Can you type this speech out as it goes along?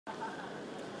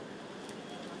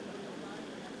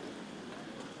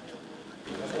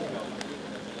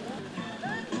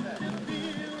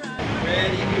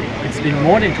been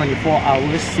more than 24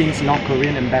 hours since North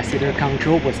Korean Ambassador Kang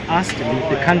Chol was asked to leave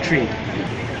the country.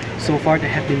 So far, there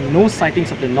have been no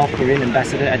sightings of the North Korean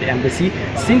ambassador at the embassy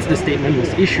since the statement was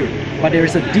issued, but there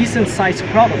is a decent-sized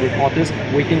crowd of reporters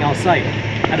waiting outside.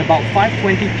 At about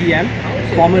 5:20 p.m.,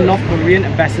 former North Korean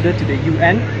ambassador to the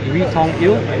UN,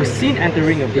 Tong-il, was seen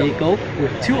entering a vehicle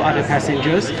with two other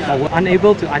passengers, but were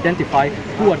unable to identify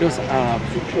who are those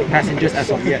passengers as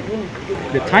of yet.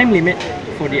 The time limit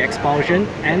for the expulsion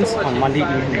ends on Monday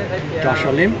evening.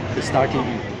 Joshua Lim, The Star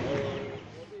TV.